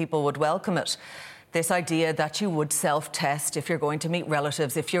I think people would welcome it, this idea that you would self-test if you're going to meet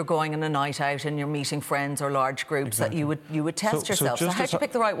relatives, if you're going on a night out and you're meeting friends or large groups, that you would test yourself. So how do you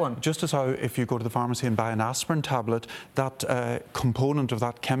pick the right one? Just as how if you go to the pharmacy and buy an aspirin tablet, that component of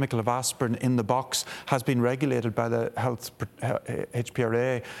that chemical of aspirin in the box has been regulated by the health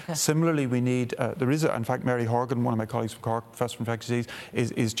HPRA. Okay. Similarly, we need, in fact, Mary Horgan, one of my colleagues from Cork, Professor of Infectious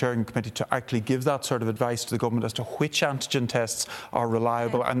Disease, is chairing a committee to actually give that sort of advice to the government as to which antigen tests are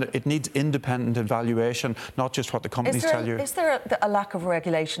reliable, and it needs independent evaluation, not just what the companies tell you. Is there a lack of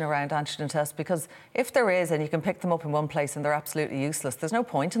regulation around antigen tests? Because if there is, and you can pick them up in one place and they're absolutely useless, there's no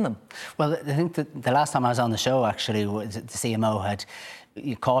point in them. Well, I think that the last time I was on the show, actually, the CMO had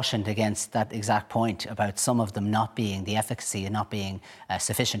cautioned against that exact point about some of them not being, the efficacy and not being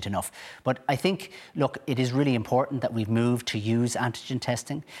sufficient enough. But I think, look, it is really important that we've moved to use antigen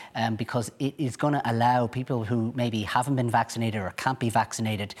testing because it is going to allow people who maybe haven't been vaccinated or can't be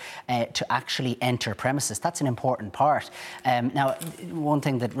vaccinated to actually enter premises. That's an important part. Now, one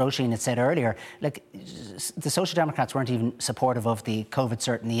thing that Roisin had said earlier, like the Social Democrats weren't even supportive of the COVID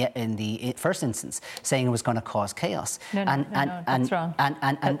cert in the first instance, saying it was going to cause chaos. No, that's wrong.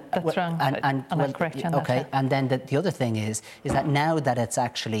 That's wrong. I'm not correct on that. Okay, and then the other thing is that now that it's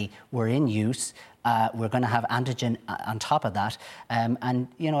actually, we're in use, we're going to have antigen on top of that. And,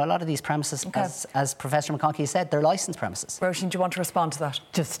 you know, a lot of these premises, as Professor McConkie said, they're licensed premises. Roisin, do you want to respond to that?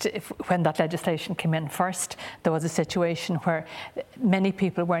 Just when that legislation came in first, there was a situation where many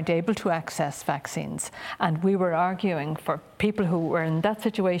people weren't able to access vaccines. And we were arguing for people who were in that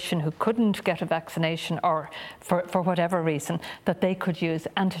situation who couldn't get a vaccination or for whatever reason, that they could use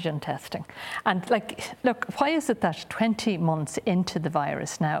antigen testing. And, like, look, why is it that 20 months into the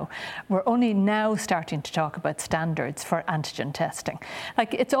virus now, we're only now starting to talk about standards for antigen testing?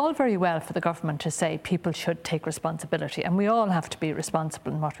 Like, it's all very well for the government to say people should take responsibility, and we all have to be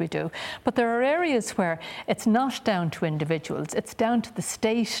responsible in what we do. But there are areas where it's not down to individuals, it's down to the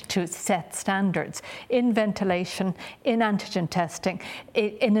state to set standards in ventilation, in antigen testing,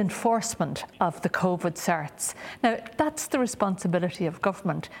 in enforcement of the COVID certs. Now, that's the responsibility of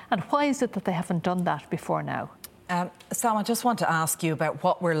government. And why is it that they haven't done that before now? Sam, I just want to ask you about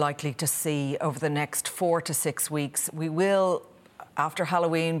what we're likely to see over the next 4 to 6 weeks. We will, after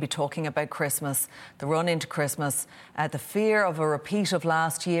Halloween, be talking about Christmas, the run into Christmas, the fear of a repeat of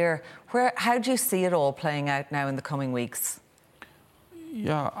last year. How do you see it all playing out now in the coming weeks?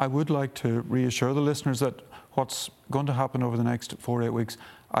 Yeah, I would like to reassure the listeners that what's going to happen over the next 4 to 8 weeks,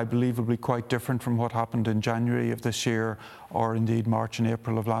 I believe, will be quite different from what happened in January of this year, or indeed March and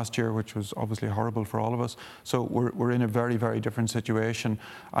April of last year, which was obviously horrible for all of us. So we're in a very, very different situation.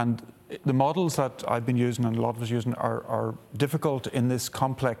 And the models that I've been using and a lot of us using are difficult in this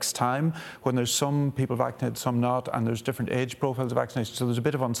complex time when there's some people vaccinated, some not, and there's different age profiles of vaccination. So there's a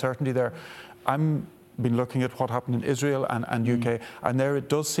bit of uncertainty there. I'm been looking at what happened in Israel and UK, and there it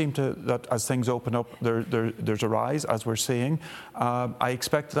does seem to that as things open up, there's a rise, as we're seeing. I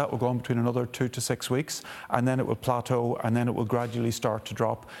expect that will go on between another 2 to 6 weeks, and then it will plateau, and then it will gradually start to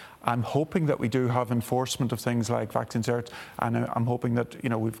drop. I'm hoping that we do have enforcement of things like vaccine certs, and I'm hoping that, you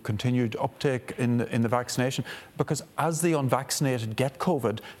know, we've continued uptake in the vaccination, because as the unvaccinated get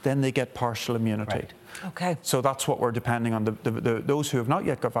COVID, then they get partial immunity. Right. Okay. So that's what we're depending on. Those who have not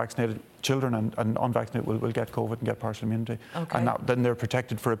yet got vaccinated, children and unvaccinated, will get COVID and get partial immunity. Okay. And then they're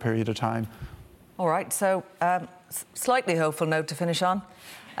protected for a period of time. All right, so slightly hopeful note to finish on.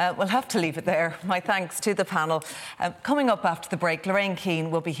 We'll have to leave it there. My thanks to the panel. Coming up after the break, Lorraine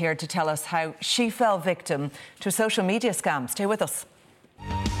Keane will be here to tell us how she fell victim to a social media scam. Stay with us.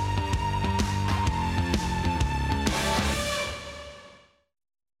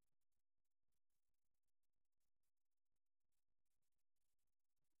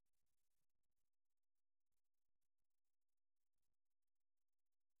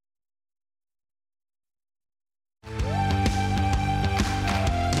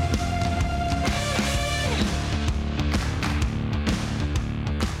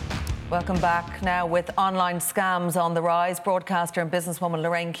 Welcome back now with online scams on the rise. Broadcaster and businesswoman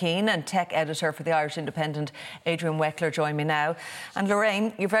Lorraine Keane and tech editor for the Irish Independent Adrian Weckler join me now. And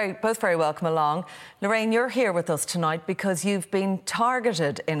Lorraine, you're both very welcome along. Lorraine, you're here with us tonight because you've been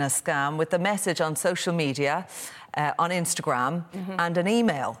targeted in a scam with a message on social media, on Instagram, and an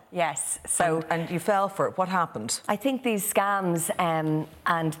email. Yes. And you fell for it. What happened? I think these scams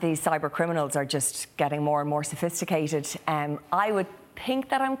and these cyber criminals are just getting more and more sophisticated. I would think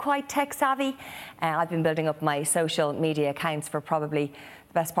that I'm quite tech savvy. I've been building up my social media accounts for probably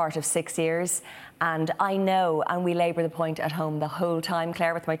the best part of 6 years. And I know, and we labour the point at home the whole time,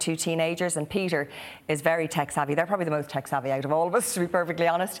 Claire, with my 2 teenagers, and Peter is very tech savvy. They're probably the most tech savvy out of all of us, to be perfectly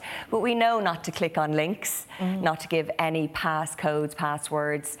honest. But we know not to click on links, not to give any passcodes,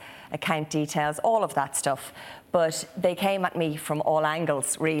 passwords, account details, all of that stuff. But they came at me from all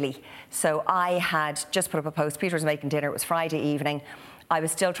angles, really. So I had just put up a post. Peter was making dinner. It was Friday evening. I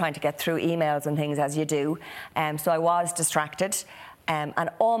was still trying to get through emails and things, as you do. So I was distracted. And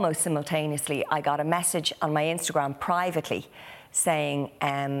almost simultaneously, I got a message on my Instagram privately saying,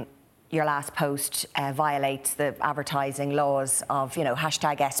 your last post violates the advertising laws of,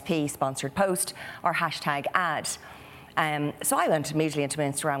 hashtag SP, sponsored post, or hashtag ad. So I went immediately into my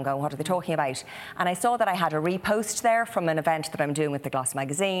Instagram going, what are they talking about? And I saw that I had a repost there from an event that I'm doing with the Gloss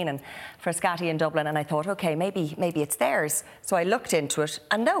magazine and Frascati in Dublin, and I thought, okay, maybe it's theirs. So I looked into it,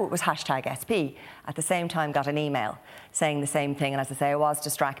 and no, it was hashtag SP. At the same time, got an email saying the same thing, and as I say, I was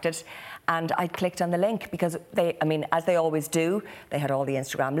distracted. And I clicked on the link because as they always do, they had all the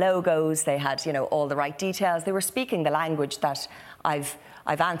Instagram logos, they had, all the right details. They were speaking the language that I've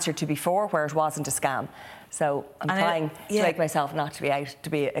answered to before, where it wasn't a scam. So I'm trying to make myself not to be out to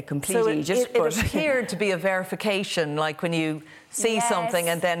be a complete idiot. It appeared to be a verification, like when you see something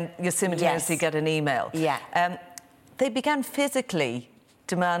and then you simultaneously get an email. Yeah. They began physically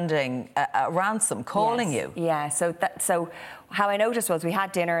demanding a ransom, calling you. Yeah. So how I noticed was we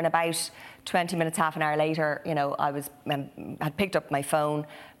had dinner, and about 20 minutes, half an hour later, I had picked up my phone,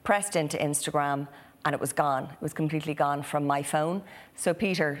 pressed into Instagram, and it was gone. It was completely gone from my phone. So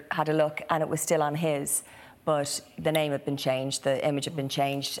Peter had a look, and it was still on his. But the name had been changed, the image had been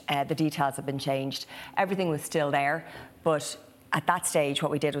changed, the details had been changed. Everything was still there. But at that stage,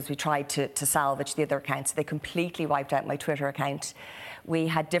 what we did was we tried to salvage the other accounts. They completely wiped out my Twitter account. We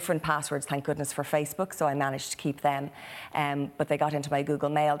had different passwords, thank goodness, for Facebook, so I managed to keep them. But they got into my Google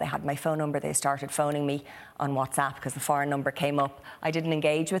Mail, they had my phone number, they started phoning me on WhatsApp because the foreign number came up. I didn't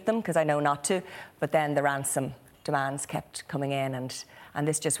engage with them because I know not to, but then the ransom demands kept coming in, and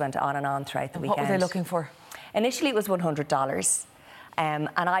this just went on and on throughout the weekend. What were they looking for? Initially, it was $100. And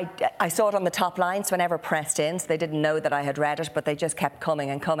I saw it on the top line, so I never pressed in, so they didn't know that I had read it, but they just kept coming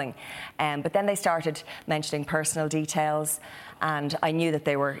and coming. But then they started mentioning personal details, and I knew that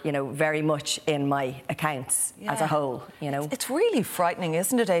they were, very much in my accounts as a whole, It's really frightening,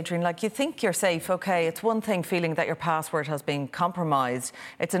 isn't it, Adrian? Like, you think you're safe, OK, it's one thing feeling that your password has been compromised.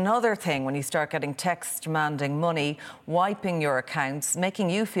 It's another thing when you start getting texts demanding money, wiping your accounts,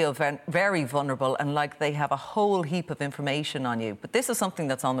 making you feel very vulnerable and like they have a whole heap of information on you. But this is something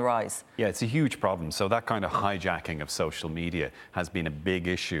that's on the rise. Yeah, it's a huge problem. So that kind of hijacking of social media has been a big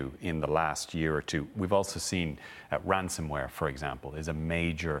issue in the last year or two. We've also seen ransomware, for example, is a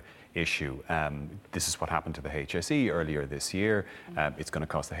major issue. This is what happened to the HSE earlier this year. It's going to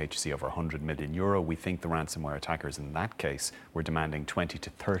cost the HSE over €100 million. We think the ransomware attackers in that case were demanding 20 to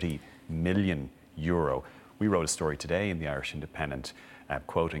 30 million euro. We wrote a story today in the Irish Independent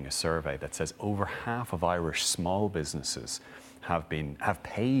quoting a survey that says over half of Irish small businesses have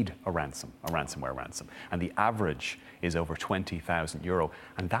paid a ransomware ransom, and the average is over €20,000,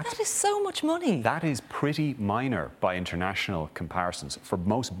 and that is so much money. That is pretty minor by international comparisons. For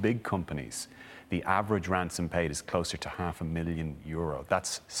most big companies, the average ransom paid is closer to €500,000.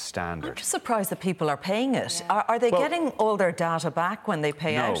 That's standard. I'm just surprised that people are paying it. Yeah. Are they getting all their data back when they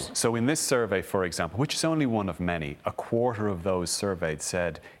pay out? No. So in this survey, for example, which is only one of many, a quarter of those surveyed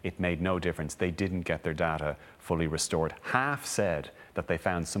said it made no difference. They didn't get their data fully restored. Half said that they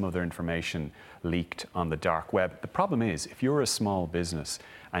found some of their information leaked on the dark web. The problem is, if you're a small business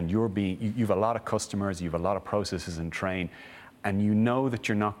and you've a lot of customers, you've a lot of processes in train, and you know that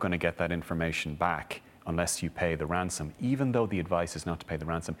you're not going to get that information back unless you pay the ransom, even though the advice is not to pay the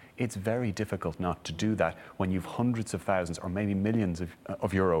ransom, it's very difficult not to do that when you've hundreds of thousands or maybe millions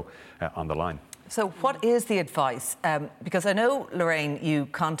of euro on the line. So what is the advice? Because I know, Lorraine, you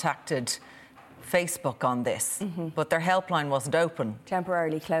contacted Facebook on this, but their helpline wasn't open.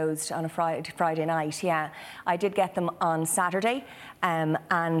 Temporarily closed on a Friday night, yeah. I did get them on Saturday, and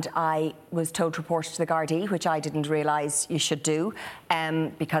I was told to report to the Gardaí, which I didn't realise you should do,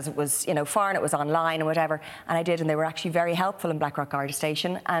 because it was, foreign, it was online and whatever, and I did, and they were actually very helpful in Blackrock Garda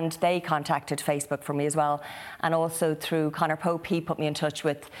Station, and they contacted Facebook for me as well, and also through Conor Pope, he put me in touch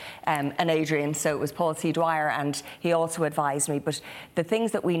with an Adrian, so it was Paul C. Dwyer, and he also advised me, but the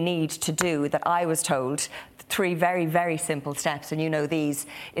things that we need to do that I was told, 3 very, very simple steps, and you know these,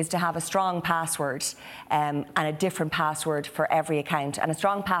 is to have a strong password and a different password for every account. And a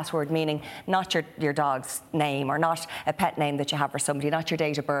strong password meaning not your dog's name or not a pet name that you have for somebody, not your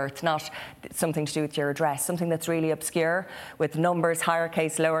date of birth, not something to do with your address, something that's really obscure with numbers, higher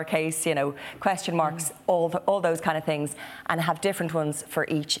case, lower case, question marks, all those kind of things, and have different ones for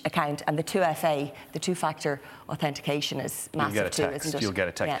each account. And the 2FA, the two-factor authentication, is massive too, isn't it? You'll get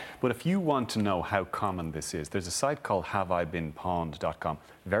a text. Yeah. But if you want to know how common this is, there's a site called haveibeenpawned.com,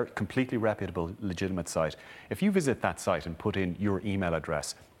 very completely reputable, legitimate site. If you visit that site and put in your email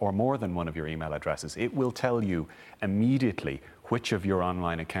address or more than one of your email addresses, it will tell you immediately which of your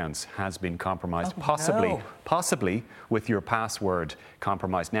online accounts has been compromised, possibly with your password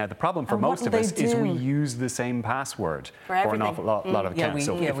compromised. Now, the problem for most of us is we use the same password for an awful lot of accounts.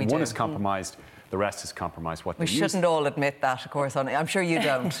 So if one is compromised, the rest is compromised. We shouldn't all admit that, of course. I'm sure you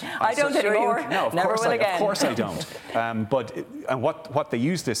don't. I don't anymore. No, of course I don't. And what they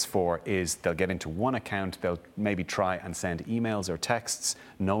use this for is they'll get into one account, they'll maybe try and send emails or texts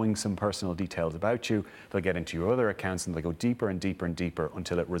knowing some personal details about you. They'll get into your other accounts and they'll go deeper and deeper and deeper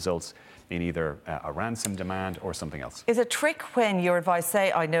until it results in either a ransom demand or something else. Is a trick when your advice,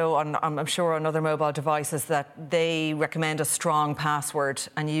 say, I know I'm sure on other mobile devices that they recommend a strong password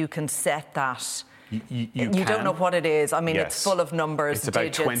and you can set that. You don't know what it is. I mean, yes. It's full of numbers, It's about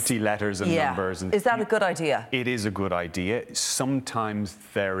digits. 20 letters and numbers. And is that a good idea? It is a good idea. Sometimes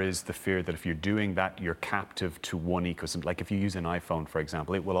there is the fear that if you're doing that, you're captive to one ecosystem. Like if you use an iPhone, for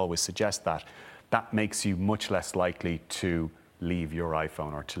example, it will always suggest that. That makes you much less likely to leave your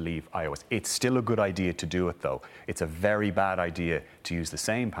iPhone or to leave iOS. It's still a good idea to do it, though. It's a very bad idea to use the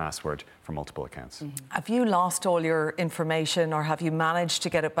same password for multiple accounts. Mm-hmm. Have you lost all your information or have you managed to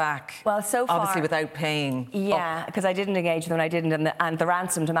get it back? Well, so far, obviously without paying. Yeah, because I didn't engage them and I didn't, and the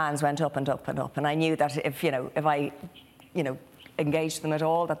ransom demands went up and up and up. And I knew that if I engaged them at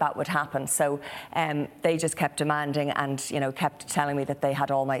all, that would happen. So they just kept demanding and kept telling me that they had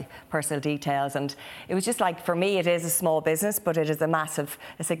all my personal details, and it was just like, for me it is a small business, but it is a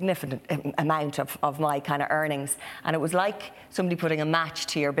significant amount of my kind of earnings, and it was like somebody putting a match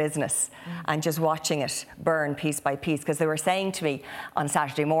to your business and just watching it burn piece by piece, because they were saying to me on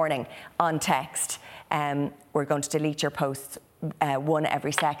Saturday morning on text, we're going to delete your posts one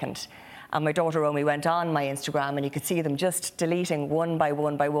every second. And my daughter Romy went on my Instagram and you could see them just deleting one by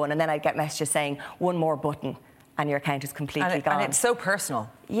one by one. And then I'd get messages saying, one more button and your account is completely gone. And it's so personal.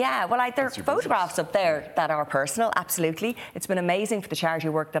 Yeah, well, there are photographs up there that are personal, absolutely. It's been amazing for the charity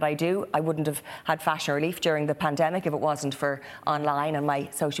work that I do. I wouldn't have had Fashion Relief during the pandemic if it wasn't for online and my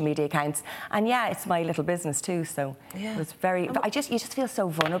social media accounts. And yeah, it's my little business too, so it was very... you just feel so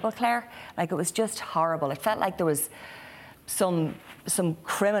vulnerable, Claire. Like, it was just horrible. It felt like there was some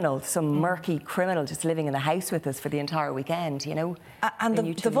criminal, some murky criminal just living in the house with us for the entire weekend,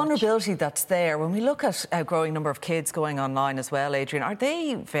 And the vulnerability that's there, when we look at a growing number of kids going online as well, Adrian, are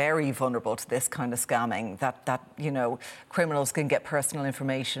they very vulnerable to this kind of scamming, that criminals can get personal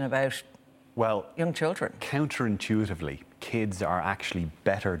information about young children? Counterintuitively, kids are actually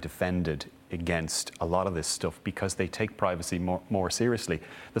better defended against a lot of this stuff because they take privacy more seriously.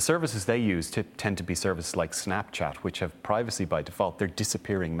 The services they use tend to be services like Snapchat, which have privacy by default. They're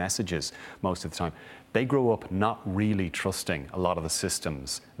disappearing messages most of the time. They grow up not really trusting a lot of the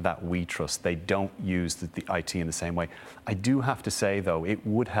systems that we trust. They don't use the IT in the same way. I do have to say, though, it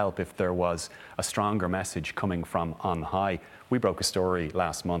would help if there was a stronger message coming from on high. We broke a story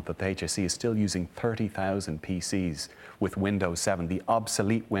last month that the HSE is still using 30,000 PCs with Windows 7, the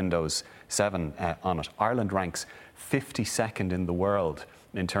obsolete Windows 7 on it. Ireland ranks 52nd in the world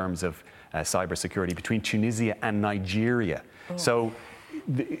in terms of cybersecurity, between Tunisia and Nigeria. Oh. So,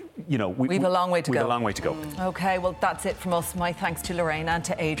 we've a long way to go. We've a long way to go. OK, well, that's it from us. My thanks to Lorraine and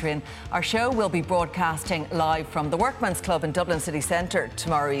to Adrian. Our show will be broadcasting live from the Workman's Club in Dublin City Centre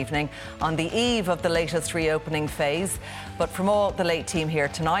tomorrow evening on the eve of the latest reopening phase. But from all the late team here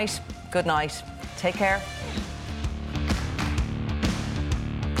tonight, good night. Take care.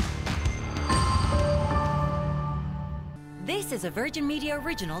 This is a Virgin Media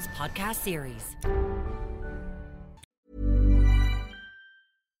Originals podcast series.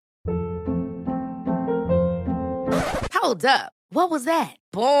 Hold up. What was that?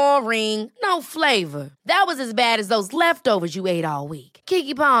 Boring. No flavor. That was as bad as those leftovers you ate all week.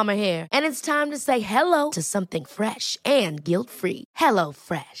 Keke Palmer here, and it's time to say hello to something fresh and guilt-free. Hello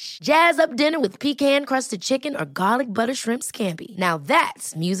Fresh. Jazz up dinner with pecan-crusted chicken or garlic butter shrimp scampi. Now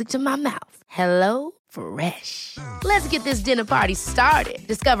that's music to my mouth. Hello Fresh. Let's get this dinner party started.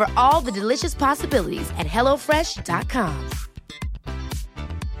 Discover all the delicious possibilities at HelloFresh.com.